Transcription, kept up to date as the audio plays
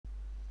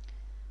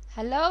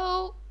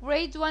Hello,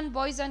 grade 1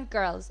 boys and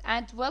girls,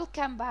 and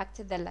welcome back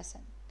to the lesson.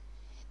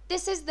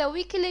 This is the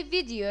weekly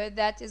video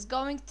that is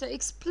going to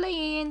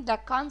explain the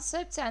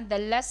concepts and the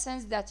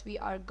lessons that we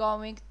are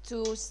going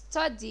to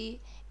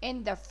study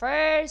in the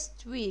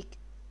first week.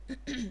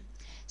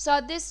 So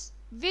this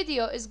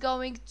video is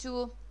going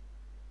to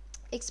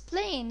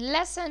explain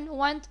lesson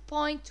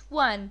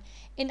 1.1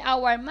 in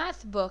our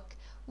math book,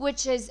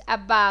 which is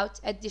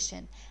about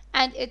addition,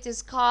 and it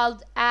is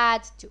called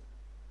Add To.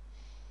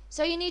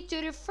 So you need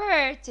to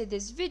refer to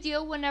this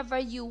video whenever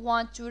you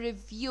want to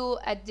review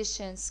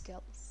addition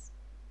skills.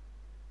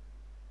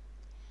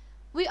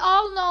 We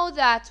all know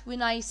that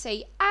when I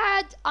say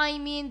add, I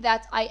mean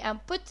that I am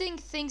putting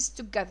things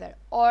together,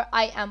 or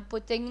I am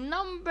putting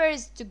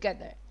numbers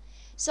together.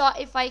 So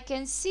if I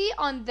can see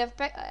on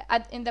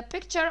in the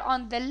picture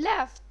on the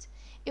left,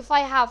 if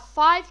I have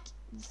five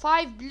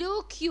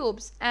blue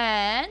cubes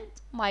and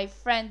my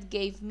friend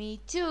gave me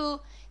 2,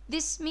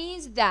 this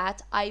means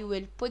that I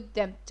will put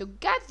them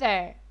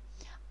together.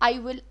 I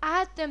will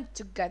add them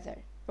together,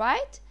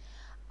 right?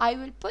 I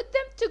will put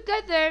them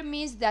together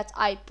means that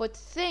I put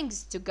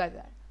things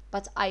together.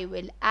 But I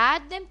will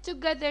add them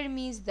together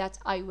means that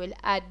I will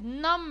add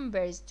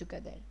numbers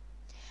together.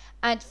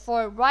 And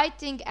for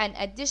writing an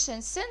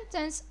addition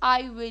sentence,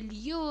 I will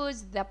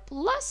use the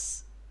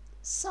plus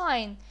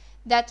sign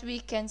that we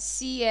can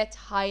see it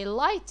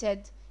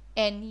highlighted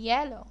in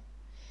yellow.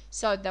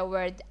 So the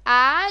word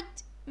add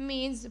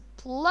means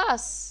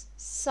plus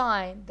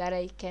sign that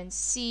I can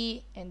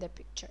see in the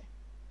picture.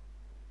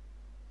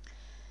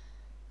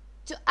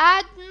 To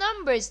add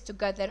numbers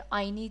together,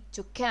 I need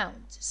to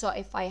count. So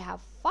if I have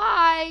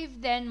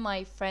 5, then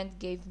my friend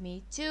gave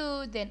me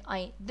 2, then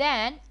I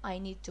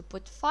need to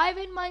put 5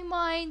 in my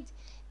mind,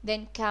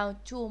 then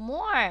count 2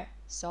 more.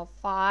 So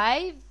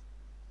 5,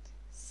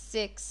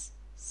 6,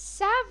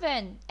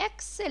 7.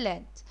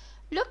 Excellent.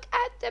 Look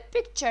at the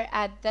picture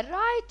at the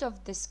right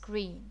of the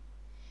screen.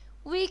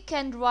 We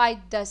can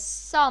write the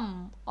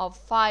sum of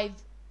 5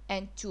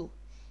 and 2.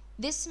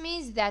 This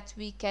means that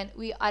we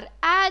are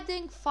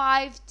adding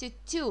 5 to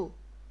 2,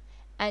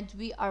 and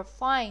we are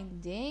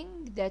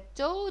finding the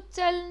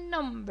total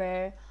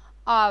number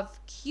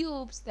of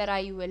cubes that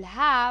I will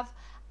have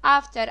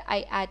after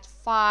I add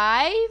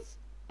 5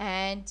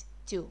 and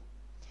 2.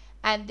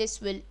 And this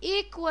will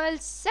equal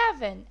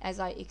 7, as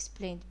I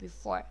explained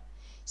before.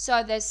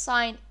 So the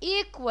sign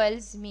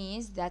equals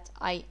means that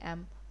I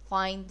am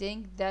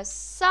finding the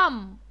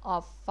sum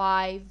of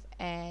 5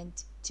 and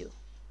 2.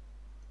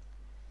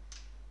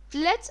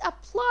 Let's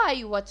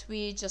apply what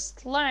we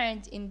just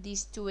learned in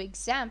these 2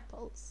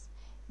 examples.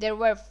 There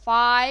were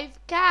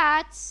 5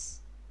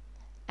 cats,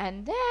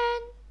 and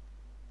then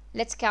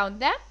let's count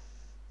them.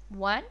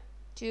 1,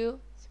 2,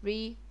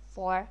 3,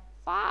 4,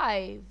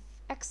 5.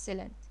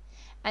 Excellent.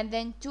 And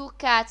then 2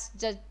 cats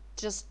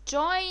just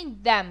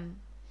joined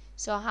them.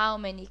 So how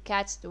many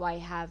cats do I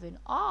have in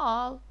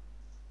all?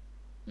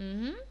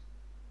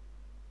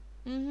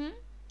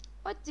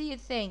 What do you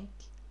think?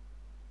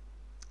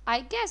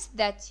 I guess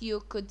that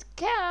you could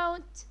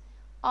count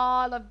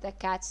all of the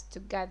cats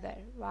together.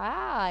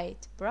 Right,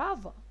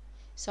 bravo.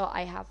 So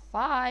I have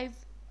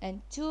 5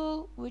 and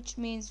 2, which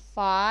means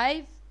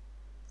 5,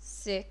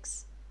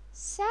 6,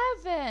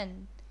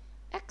 7.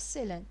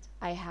 Excellent.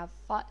 I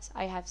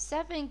have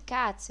 7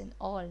 cats in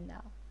all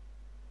now.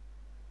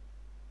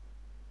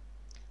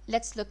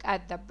 Let's look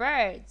at the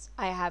birds.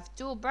 I have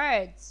 2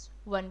 birds,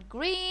 one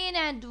green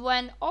and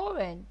one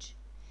orange.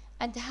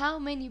 And how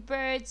many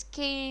birds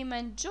came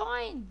and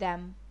joined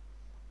them?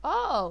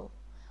 Oh,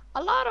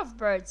 a lot of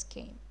birds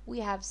came. We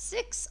have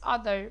 6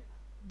 other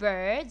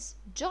birds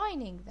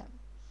joining them.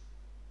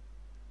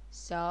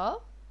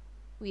 So,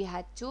 we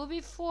had 2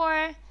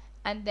 before,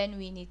 and then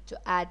we need to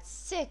add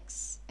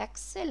 6.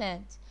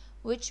 Excellent.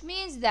 Which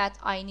means that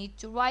I need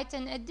to write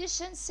an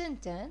addition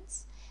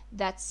sentence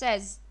that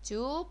says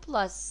 2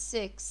 plus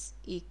 6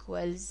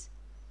 equals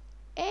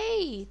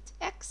 8.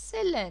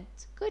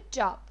 Excellent. Good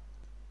job.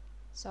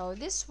 So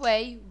this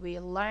way we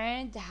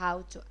learned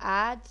how to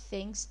add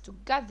things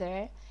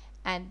together,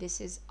 and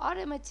this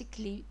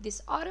automatically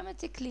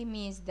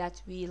means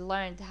that we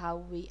learned how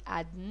we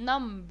add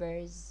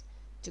numbers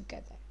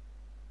together.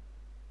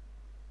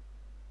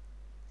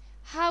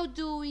 How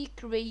do we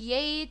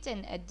create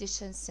an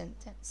addition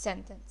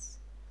sentence?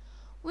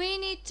 We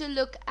need to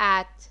look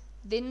at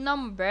the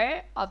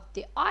number of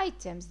the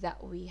items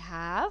that we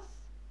have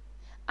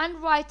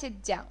and write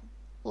it down.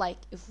 Like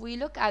if we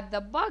look at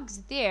the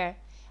bugs there,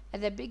 at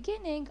the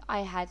beginning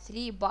I had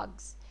 3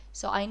 bugs,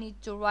 so I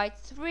need to write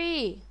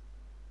 3.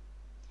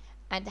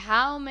 And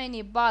how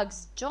many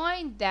bugs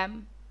joined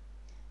them?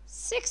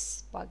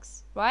 6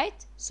 bugs,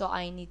 right? So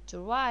I need to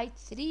write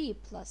 3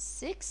 plus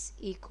 6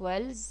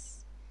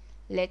 equals,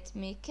 let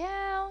me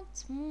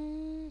count,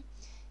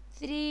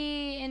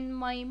 3 in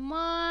my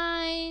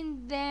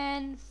mind,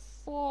 then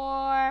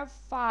 4,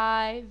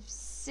 5,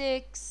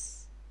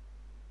 6,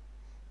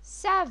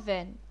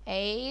 7,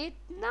 8,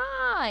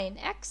 9.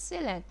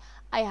 Excellent.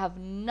 I have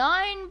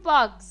 9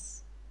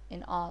 bugs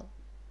in all.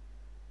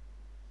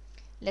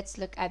 Let's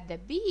look at the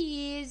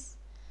bees.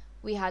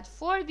 We had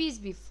 4 bees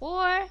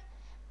before,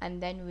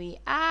 and then we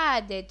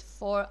added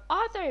 4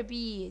 other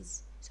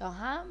bees. So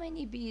how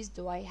many bees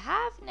do I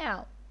have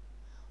now?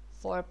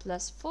 4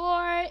 plus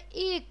 4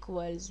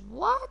 equals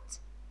what?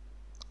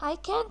 I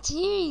can't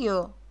hear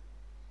you.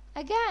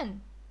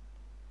 Again.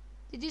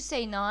 Did you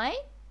say 9?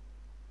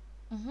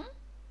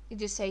 Did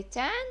you say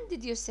 10?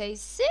 Did you say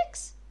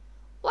 6?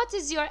 What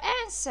is your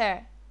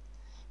answer?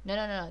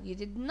 No. You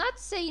did not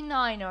say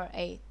 9 or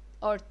 8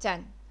 or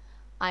 10.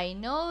 I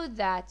know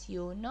that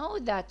you know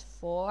that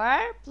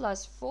 4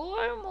 plus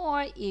 4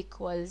 more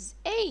equals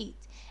 8.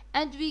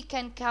 And we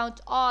can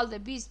count all the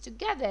bees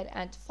together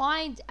and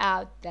find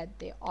out that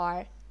there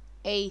are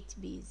 8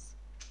 bees.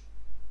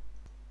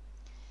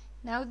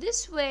 Now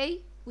this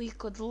way we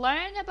could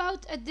learn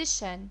about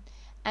addition,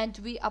 and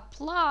we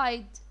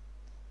applied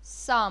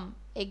some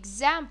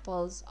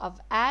examples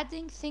of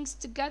adding things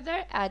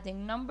together,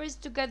 adding numbers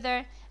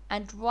together,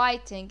 and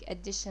writing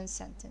addition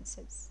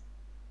sentences.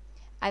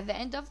 At the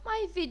end of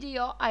my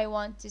video, I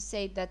want to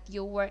say that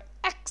you were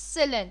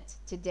excellent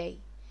today.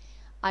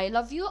 I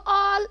love you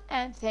all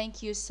and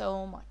thank you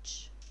so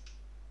much.